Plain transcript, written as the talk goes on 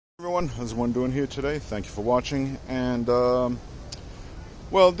Everyone, how's everyone doing here today? Thank you for watching. And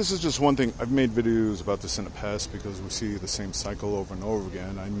well, this is just one thing. I've made videos about this in the past because we see the same cycle over and over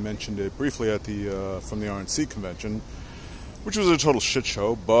again. I mentioned it briefly at the from the RNC convention, which was a total shit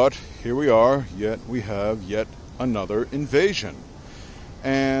show. But here we are. Yet we have yet another invasion.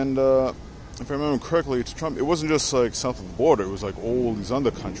 And if I remember correctly, it's Trump. It wasn't just like south of the border. It was like all these other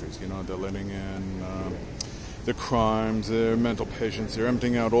countries. You know, they're letting in their crimes, their mental patients. They're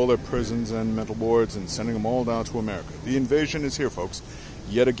emptying out all their prisons and mental wards and sending them all down to America. The invasion is here, folks,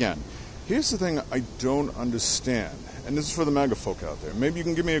 yet again. Here's the thing I don't understand, and this is for the MAGA folk out there. Maybe you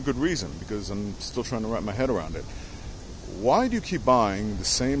can give me a good reason, because I'm still trying to wrap my head around it. Why do you keep buying the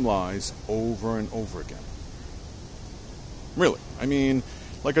same lies over and over again? Really? I mean,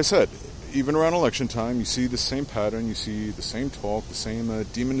 like I said, even around election time, you see the same pattern, you see the same talk, the same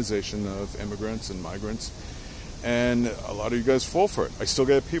demonization of immigrants and migrants. And a lot of you guys fall for it. I still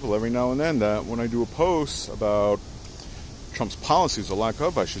get people every now and then that when I do a post about Trump's policies, or lack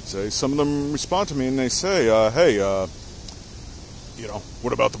of, I should say, some of them respond to me and they say, hey, you know,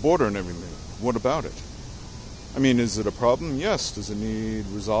 what about the border and everything? What about it? I mean, is it a problem? Yes. Does it need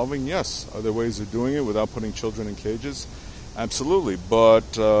resolving? Yes. Are there ways of doing it without putting children in cages? Absolutely.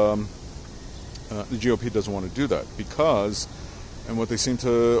 But the GOP doesn't want to do that because, and what they seem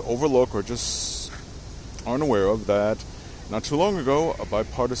to overlook or just aren't aware of, that not too long ago a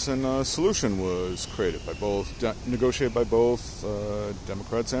bipartisan solution was created by both, negotiated by both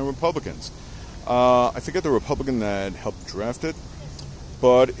Democrats and Republicans. I forget the Republican that helped draft it,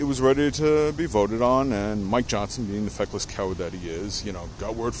 but it was ready to be voted on, and Mike Johnson, being the feckless coward that he is, you know,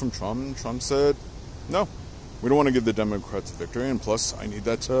 got word from Trump, and Trump said, no, we don't want to give the Democrats a victory, and plus I need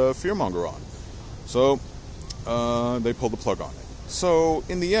that fearmonger on. So they pulled the plug on it. So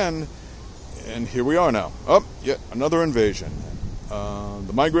in the end, and here we are now. Oh, yet another invasion.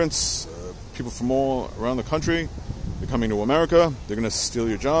 The migrants, people from all around the country, they're coming to America. They're going to steal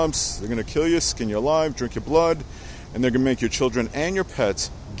your jobs. They're going to kill you, skin you alive, drink your blood, and they're going to make your children and your pets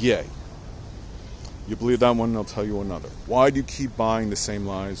gay. You believe that one, I'll tell you another. Why do you keep buying the same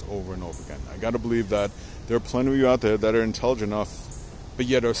lies over and over again? I got to believe that there are plenty of you out there that are intelligent enough, but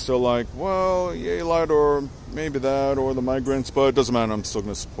yet are still like, well, yeah, you lied, or maybe that, or the migrants, but it doesn't matter, I'm still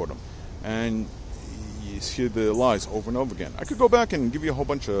going to support them. And you hear the lies over and over again. I could go back and give you a whole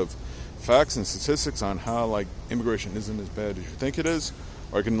bunch of facts and statistics on how, like, immigration isn't as bad as you think it is.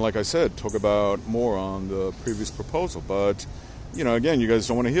 Or I can, like I said, talk about more on the previous proposal. But, you know, again, you guys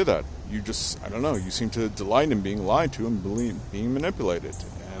don't want to hear that. You just, I don't know, you seem to delight in being lied to and being manipulated.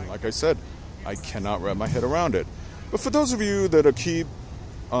 And like I said, I cannot wrap my head around it. But for those of you that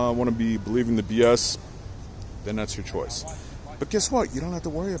want to be believing the BS, then that's your choice. But guess what? You don't have to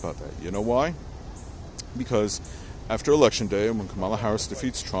worry about that. You know why? Because after Election Day, when Kamala Harris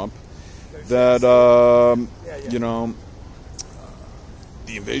defeats Trump, that, you know,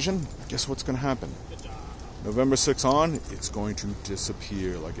 the invasion, guess what's going to happen? November 6th on, it's going to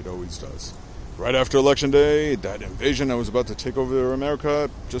disappear like it always does. Right after Election Day, that invasion that was about to take over America,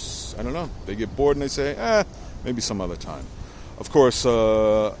 just, I don't know, they get bored and they say, maybe some other time. Of course,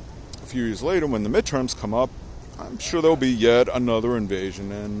 a few years later, when the midterms come up, I'm sure there'll be yet another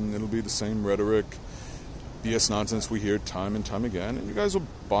invasion, and it'll be the same rhetoric, BS nonsense we hear time and time again, and you guys will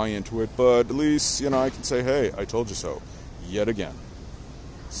buy into it, but at least, you know, I can say, hey, I told you so, yet again.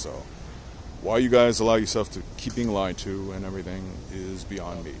 So, why you guys allow yourself to keep being lied to and everything is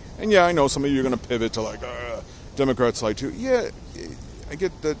beyond me. And yeah, I know some of you are going to pivot to like, Democrats lie too. Yeah, I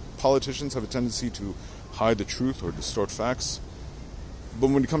get that politicians have a tendency to hide the truth or distort facts. But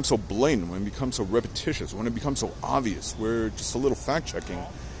when it becomes so blatant, when it becomes so repetitious, when it becomes so obvious, where just a little fact-checking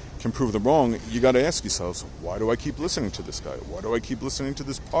can prove them wrong, you got to ask yourselves, why do I keep listening to this guy? Why do I keep listening to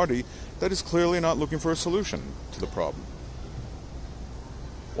this party that is clearly not looking for a solution to the problem?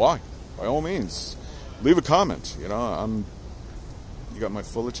 Why? By all means, leave a comment. You know, you got my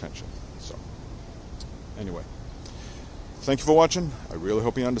full attention. So, anyway, thank you for watching. I really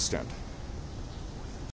hope you understand.